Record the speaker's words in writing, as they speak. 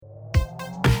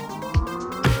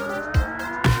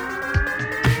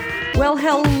Well,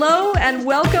 hello and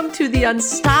welcome to the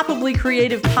Unstoppably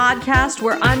Creative podcast,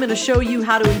 where I'm going to show you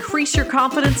how to increase your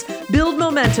confidence, build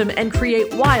momentum, and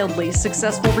create wildly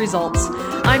successful results.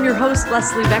 I'm your host,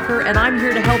 Leslie Becker, and I'm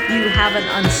here to help you have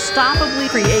an unstoppably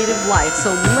creative life.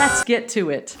 So let's get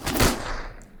to it.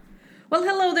 Well,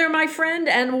 hello there, my friend,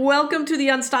 and welcome to the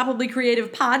Unstoppably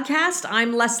Creative podcast.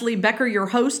 I'm Leslie Becker, your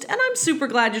host, and I'm super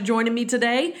glad you're joining me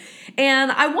today. And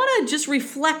I want to just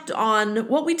reflect on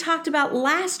what we talked about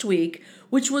last week,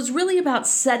 which was really about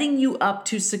setting you up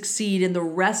to succeed in the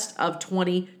rest of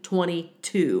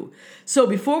 2022. So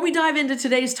before we dive into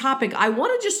today's topic, I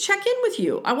want to just check in with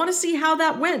you. I want to see how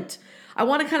that went. I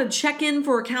want to kind of check in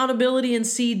for accountability and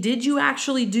see, did you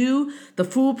actually do the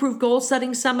Foolproof Goal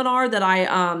Setting Seminar that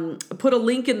I put a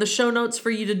link in the show notes for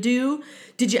you to do?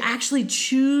 Did you actually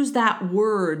choose that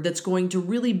word that's going to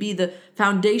really be the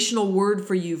foundational word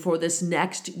for you for this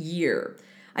next year?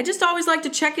 I just always like to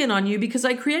check in on you because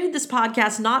I created this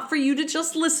podcast not for you to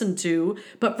just listen to,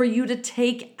 but for you to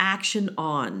take action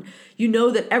on. You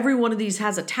know that every one of these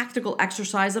has a tactical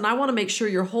exercise, and I want to make sure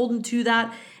you're holding to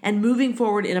that and moving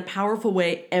forward in a powerful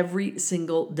way every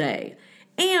single day.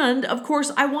 And of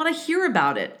course, I want to hear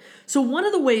about it. So one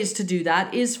of the ways to do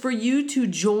that is for you to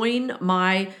join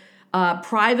my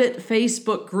private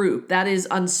Facebook group. That is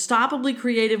Unstoppably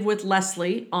Creative with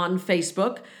Leslie on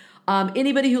Facebook.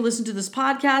 Anybody who listened to this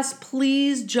podcast,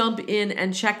 please jump in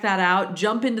and check that out.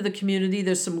 Jump into the community.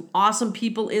 There's some awesome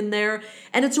people in there.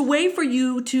 And it's a way for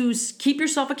you to keep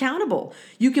yourself accountable.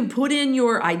 You can put in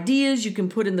your ideas. You can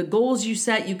put in the goals you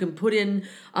set. You can put in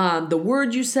the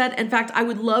word you set. In fact, I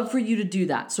would love for you to do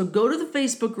that. So go to the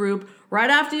Facebook group right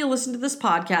after you listen to this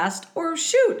podcast, or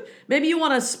shoot, maybe you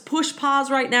want to push pause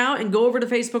right now and go over to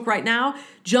Facebook right now.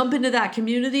 Jump into that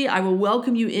community. I will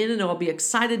welcome you in and I'll be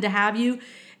excited to have you.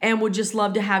 And would just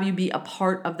love to have you be a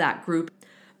part of that group.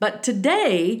 But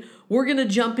today, we're going to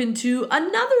jump into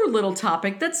another little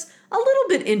topic that's a little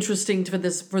bit interesting for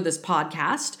this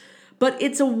podcast, but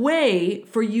it's a way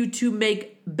for you to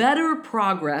make better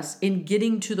progress in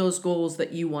getting to those goals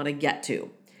that you want to get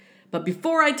to. But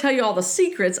before I tell you all the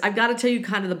secrets, I've got to tell you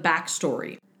kind of the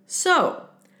backstory. So,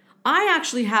 I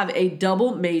actually have a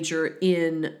double major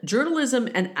in journalism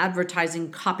and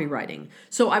advertising copywriting.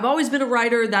 So I've always been a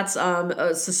writer. That's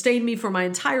sustained me for my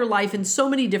entire life in so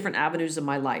many different avenues of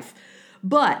my life.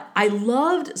 But I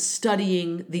loved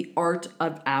studying the art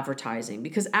of advertising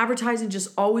because advertising just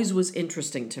always was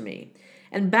interesting to me.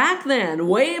 And back then,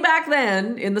 way back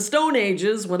then, in the Stone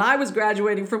Ages, when I was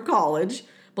graduating from college,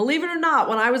 believe it or not,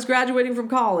 when I was graduating from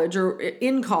college or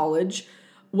in college,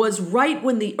 was right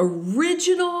when the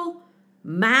original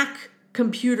Mac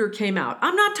computer came out.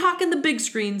 I'm not talking the big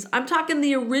screens. I'm talking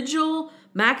the original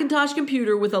Macintosh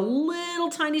computer with a little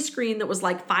tiny screen that was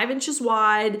like 5 inches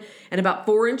wide and about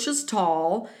 4 inches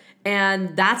tall.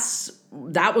 And that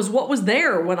was what was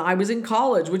there when I was in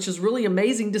college, which is really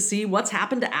amazing to see what's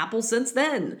happened to Apple since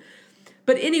then.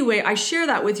 But anyway, I share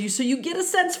that with you so you get a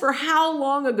sense for how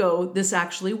long ago this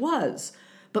actually was.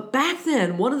 But back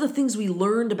then, one of the things we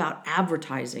learned about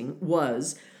advertising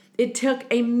was it took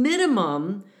a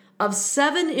minimum of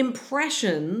 7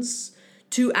 impressions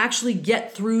to actually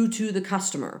get through to the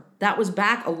customer. That was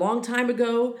back a long time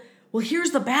ago. Well,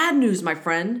 here's the bad news, my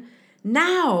friend.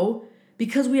 Now,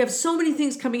 because we have so many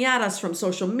things coming at us from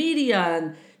social media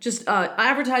and just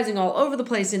advertising all over the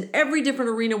place in every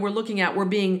different arena we're looking at, we're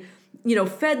being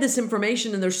fed this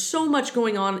information, and there's so much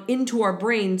going on into our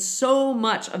brain so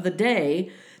much of the day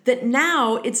that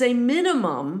now it's a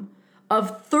minimum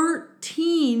of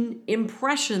 13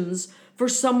 impressions for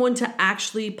someone to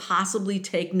actually possibly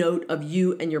take note of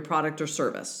you and your product or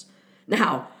service.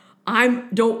 Now, I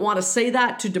don't want to say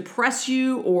that to depress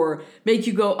you or make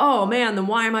you go, oh man, then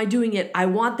why am I doing it? I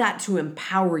want that to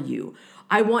empower you.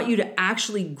 I want you to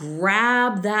actually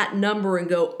grab that number and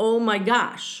go, oh my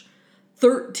gosh,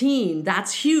 13,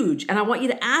 that's huge. And I want you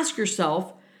to ask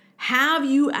yourself, have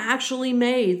you actually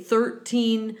made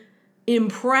 13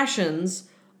 impressions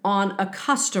on a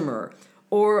customer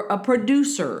or a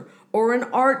producer or an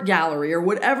art gallery or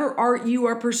whatever art you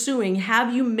are pursuing?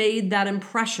 Have you made that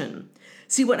impression?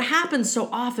 See, what happens so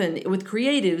often with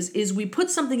creatives is we put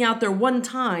something out there one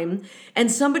time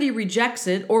and somebody rejects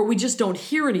it, or we just don't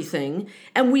hear anything,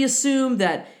 and we assume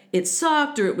that it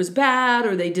sucked or it was bad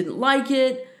or they didn't like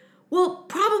it. Well,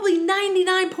 probably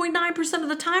 99.9% of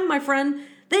the time, my friend,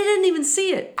 they didn't even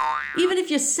see it. Even if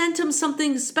you sent them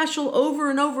something special over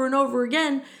and over and over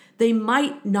again, they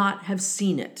might not have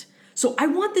seen it. So I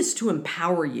want this to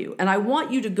empower you, and I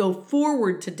want you to go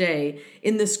forward today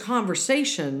in this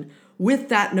conversation with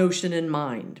that notion in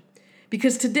mind.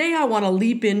 Because today I want to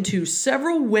leap into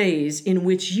several ways in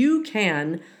which you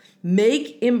can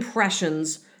Make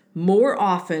impressions more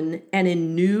often and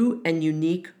in new and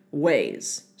unique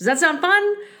ways. Does that sound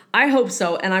fun? I hope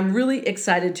so, and I'm really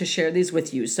excited to share these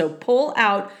with you. So pull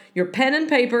out your pen and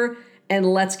paper and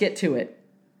let's get to it.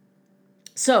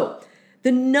 So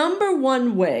the number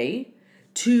one way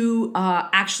to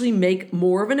actually make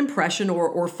more of an impression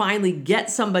or finally get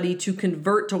somebody to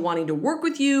convert to wanting to work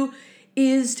with you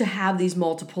is to have these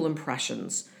multiple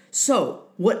impressions. So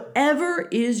whatever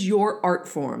is your art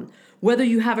form, whether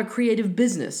you have a creative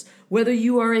business, whether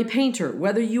you are a painter,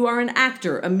 whether you are an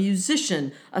actor, a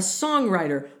musician, a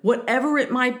songwriter, whatever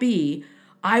it might be,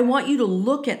 I want you to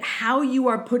look at how you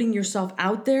are putting yourself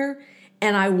out there,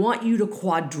 and I want you to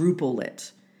quadruple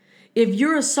it. If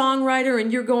you're a songwriter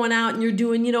and you're going out and you're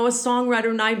doing, a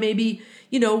songwriter night, maybe,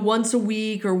 once a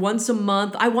week or once a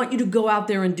month, I want you to go out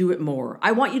there and do it more.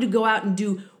 I want you to go out and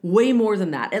do way more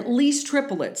than that, at least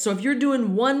triple it. So if you're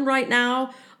doing one right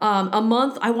now, a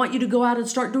month, I want you to go out and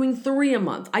start doing 3 a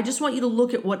month. I just want you to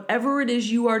look at whatever it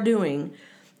is you are doing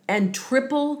and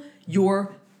triple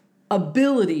your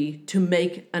ability to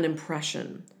make an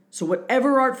impression. So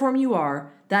whatever art form you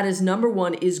are, that is number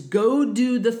one, is go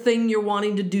do the thing you're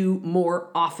wanting to do more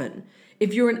often.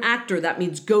 If you're an actor, that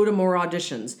means go to more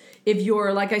auditions. If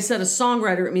you're, like I said, a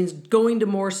songwriter, it means going to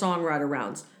more songwriter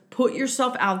rounds. Put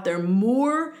yourself out there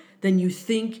more than you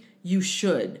think you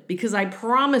should, because I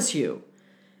promise you,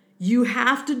 you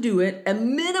have to do it a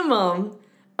minimum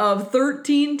of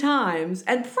 13 times,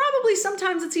 and probably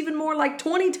sometimes it's even more, like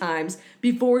 20 times,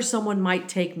 before someone might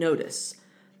take notice.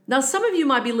 Now, some of you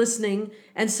might be listening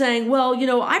and saying, well,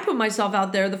 I put myself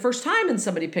out there the first time and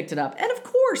somebody picked it up. And of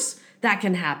course that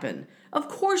can happen. Of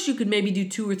course you could maybe do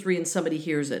 2 or 3 and somebody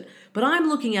hears it. But I'm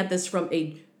looking at this from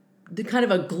the kind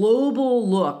of a global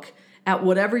look at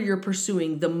whatever you're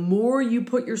pursuing. The more you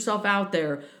put yourself out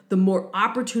there, the more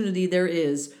opportunity there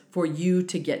is for you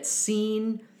to get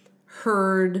seen,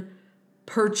 heard,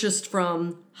 purchased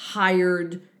from,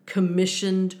 hired,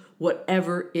 commissioned,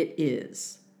 whatever it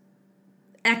is.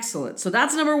 Excellent. So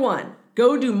that's number one.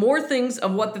 Go do more things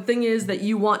of what the thing is that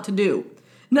you want to do.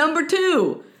 Number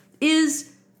 2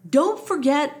 is don't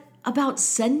forget about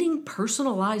sending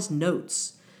personalized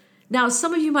notes. Now,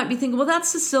 some of you might be thinking, well, that's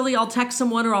silly. I'll text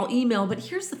someone or I'll email. But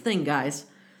here's the thing, guys.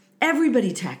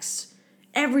 Everybody texts.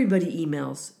 Everybody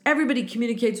emails. Everybody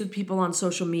communicates with people on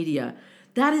social media.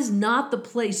 That is not the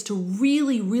place to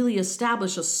really, really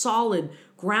establish a solid,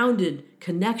 grounded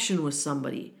connection with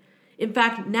somebody. In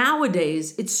fact,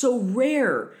 nowadays, it's so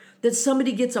rare that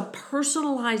somebody gets a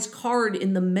personalized card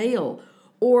in the mail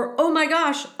or, oh my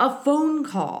gosh, a phone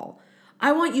call.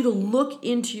 I want you to look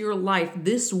into your life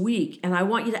this week and I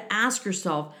want you to ask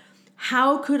yourself,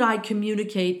 how could I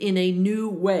communicate in a new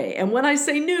way? And when I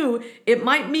say new, it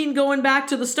might mean going back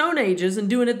to the Stone Ages and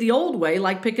doing it the old way,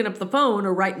 like picking up the phone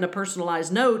or writing a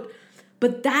personalized note.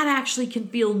 But that actually can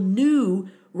feel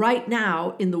new right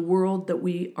now in the world that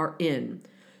we are in.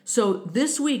 So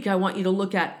this week, I want you to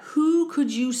look at who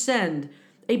could you send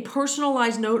a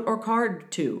personalized note or card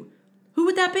to? Who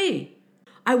would that be?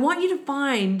 I want you to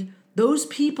find those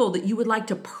people that you would like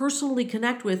to personally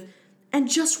connect with and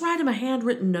just write them a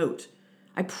handwritten note.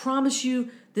 I promise you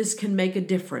this can make a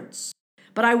difference.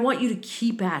 But I want you to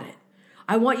keep at it.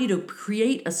 I want you to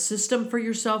create a system for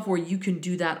yourself where you can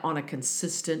do that on a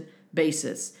consistent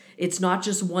basis. It's not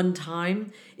just one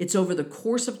time. It's over the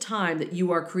course of time that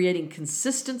you are creating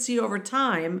consistency over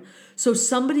time so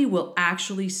somebody will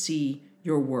actually see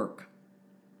your work.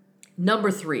 Number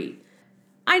 3,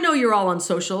 I know you're all on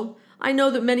social. I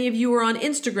know that many of you are on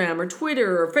Instagram or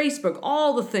Twitter or Facebook,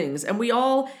 all the things, and we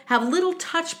all have little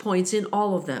touch points in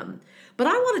all of them. But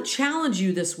I want to challenge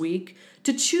you this week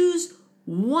to choose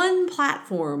one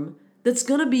platform that's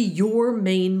going to be your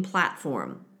main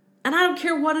platform. And I don't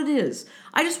care what it is.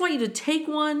 I just want you to take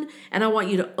one and I want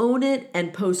you to own it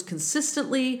and post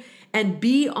consistently and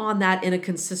be on that in a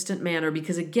consistent manner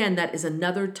because, again, that is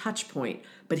another touch point.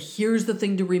 But here's the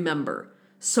thing to remember.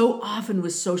 So often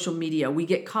with social media, we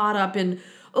get caught up in,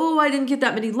 oh, I didn't get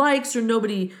that many likes or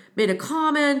nobody made a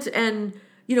comment and,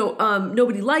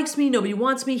 nobody likes me, nobody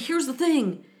wants me. Here's the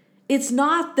thing. It's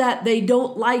not that they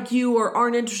don't like you or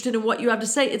aren't interested in what you have to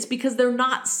say. It's because they're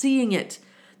not seeing it.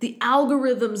 The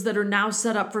algorithms that are now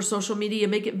set up for social media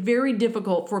make it very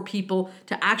difficult for people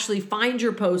to actually find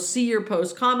your post, see your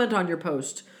post, comment on your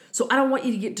post. So I don't want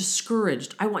you to get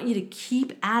discouraged. I want you to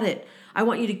keep at it. I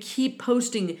want you to keep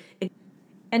posting.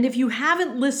 And if you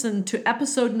haven't listened to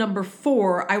episode number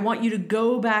 4, I want you to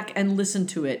go back and listen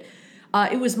to it.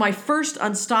 It was my first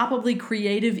Unstoppably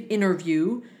Creative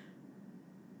interview.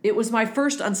 It was my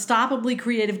first Unstoppably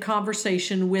Creative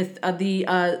conversation with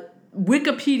the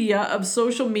Wikipedia of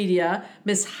social media,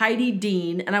 Miss Heidi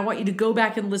Dean, and I want you to go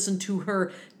back and listen to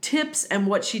her tips and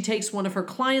what she takes one of her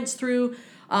clients through.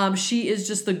 She is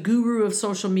just the guru of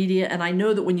social media, and I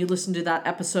know that when you listen to that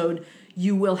episode,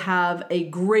 you will have a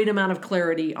great amount of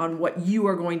clarity on what you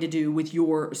are going to do with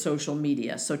your social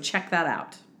media. So check that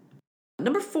out.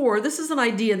 Number 4, this is an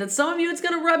idea that some of you, it's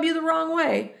going to rub you the wrong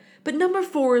way. But number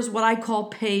 4 is what I call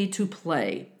pay to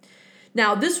play.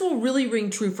 Now, this will really ring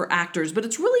true for actors, but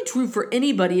it's really true for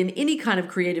anybody in any kind of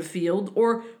creative field,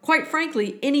 or quite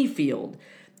frankly, any field,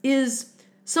 is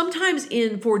sometimes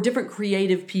for different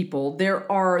creative people,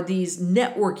 there are these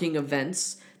networking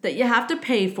events that you have to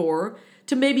pay for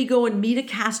to maybe go and meet a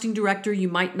casting director you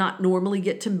might not normally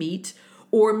get to meet.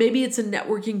 Or maybe it's a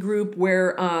networking group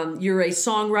where you're a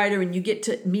songwriter and you get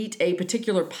to meet a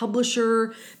particular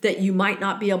publisher that you might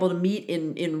not be able to meet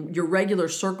in your regular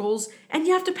circles, and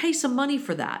you have to pay some money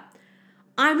for that.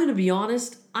 I'm going to be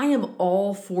honest, I am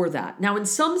all for that. Now, in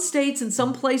some states and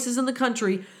some places in the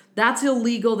country, that's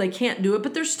illegal. They can't do it,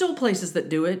 but there's still places that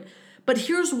do it. But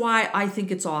here's why I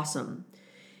think it's awesome.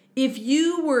 If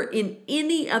you were in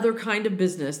any other kind of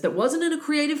business that wasn't in a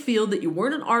creative field, that you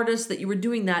weren't an artist, that you were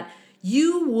doing that,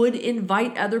 you would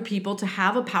invite other people to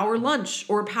have a power lunch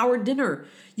or a power dinner.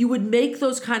 You would make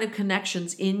those kind of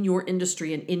connections in your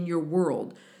industry and in your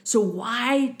world. So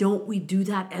why don't we do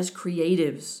that as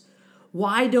creatives?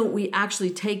 Why don't we actually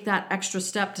take that extra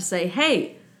step to say,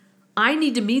 hey, I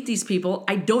need to meet these people.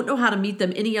 I don't know how to meet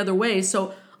them any other way.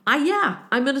 So I'm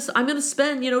gonna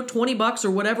spend, $20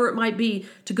 or whatever it might be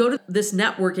to go to this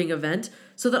networking event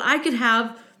so that I could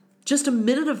have just a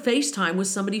minute of FaceTime with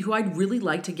somebody who I'd really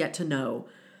like to get to know.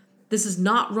 This is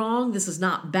not wrong. This is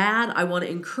not bad. I want to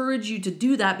encourage you to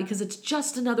do that because it's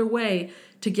just another way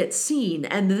to get seen.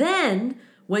 And then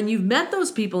when you've met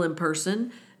those people in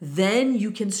person, then you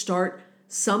can start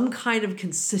some kind of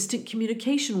consistent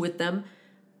communication with them,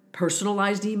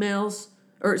 personalized mail,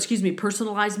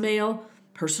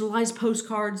 personalized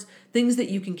postcards, things that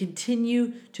you can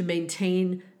continue to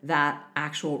maintain that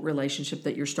actual relationship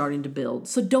that you're starting to build.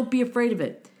 So don't be afraid of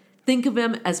it. Think of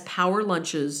them as power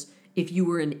lunches if you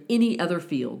were in any other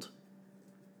field.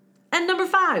 And number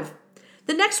 5,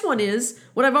 the next one is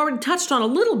what I've already touched on a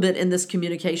little bit in this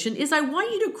communication is I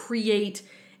want you to create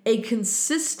a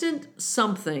consistent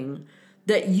something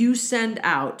that you send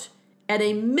out at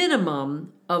a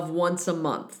minimum of once a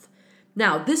month.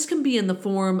 Now, this can be in the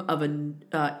form of an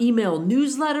email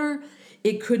newsletter.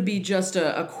 It could be just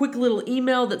a quick little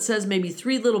email that says maybe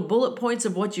 3 little bullet points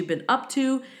of what you've been up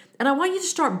to. And I want you to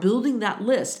start building that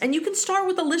list. And you can start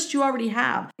with a list you already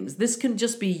have. This can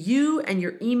just be you and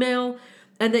your email,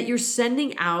 and that you're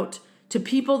sending out to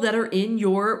people that are in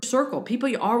your circle, people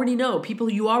you already know,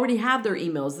 people you already have their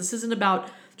emails. This isn't about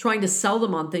trying to sell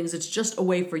them on things. It's just a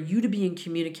way for you to be in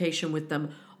communication with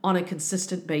them on a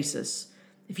consistent basis.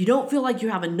 If you don't feel like you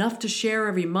have enough to share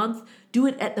every month, do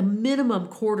it at the minimum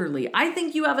quarterly. I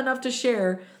think you have enough to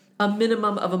share a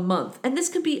minimum of a month. And this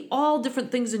can be all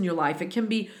different things in your life. It can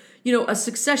be, a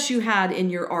success you had in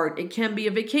your art. It can be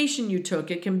a vacation you took.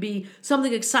 It can be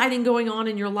something exciting going on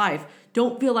in your life.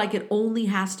 Don't feel like it only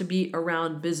has to be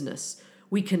around business.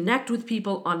 We connect with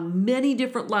people on many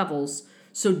different levels,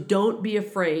 so don't be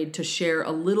afraid to share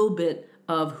a little bit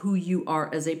of who you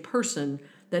are as a person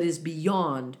that is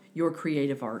beyond your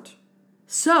creative art.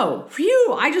 So,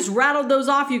 I just rattled those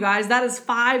off, you guys. That is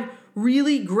 5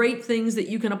 really great things that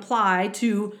you can apply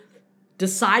to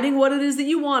deciding what it is that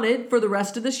you wanted for the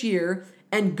rest of this year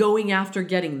and going after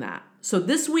getting that. So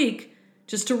this week,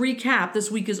 just to recap,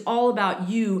 this week is all about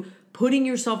you putting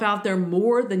yourself out there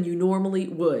more than you normally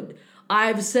would.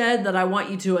 I've said that I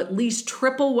want you to at least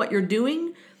triple what you're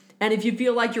doing. And if you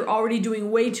feel like you're already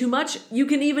doing way too much, you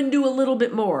can even do a little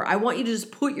bit more. I want you to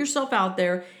just put yourself out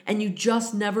there, and you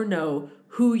just never know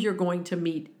who you're going to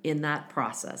meet in that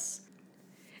process.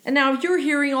 And now if you're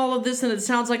hearing all of this and it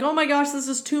sounds like, oh my gosh, this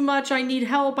is too much. I need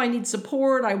help. I need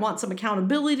support. I want some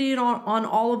accountability on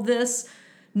all of this.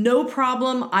 No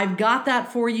problem. I've got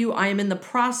that for you. I am in the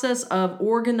process of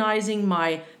organizing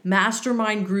my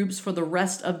mastermind groups for the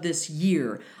rest of this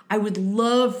year. I would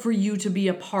love for you to be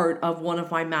a part of one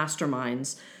of my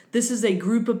masterminds. This is a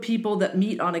group of people that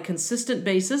meet on a consistent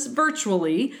basis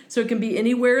virtually. So it can be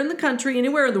anywhere in the country,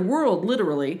 anywhere in the world,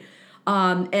 literally.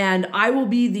 And I will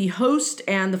be the host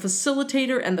and the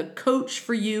facilitator and the coach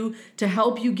for you to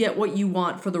help you get what you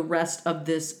want for the rest of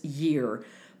this year.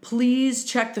 Please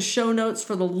check the show notes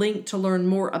for the link to learn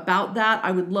more about that.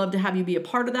 I would love to have you be a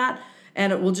part of that.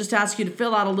 And it will just ask you to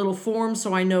fill out a little form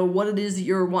so I know what it is that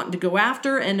you're wanting to go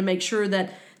after and to make sure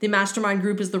that the mastermind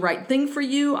group is the right thing for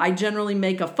you. I generally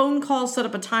make a phone call, set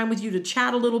up a time with you to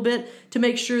chat a little bit to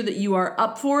make sure that you are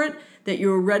up for it, that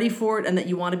you're ready for it, and that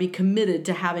you want to be committed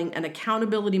to having an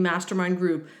accountability mastermind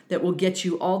group that will get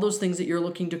you all those things that you're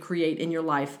looking to create in your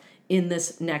life in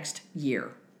this next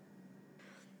year.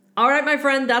 All right, my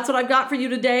friend, that's what I've got for you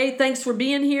today. Thanks for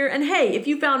being here. And hey, if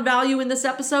you found value in this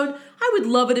episode, I would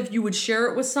love it if you would share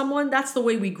it with someone. That's the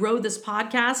way we grow this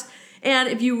podcast. And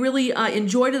if you really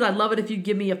enjoyed it, I'd love it if you'd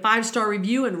give me a 5-star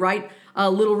review and write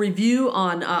a little review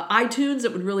on iTunes.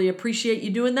 It would really appreciate you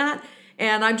doing that.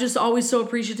 And I'm just always so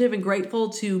appreciative and grateful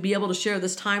to be able to share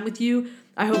this time with you.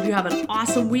 I hope you have an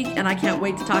awesome week, and I can't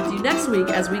wait to talk to you next week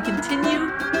as we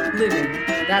continue living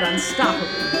that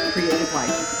unstoppably creative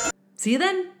life. See you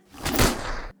then.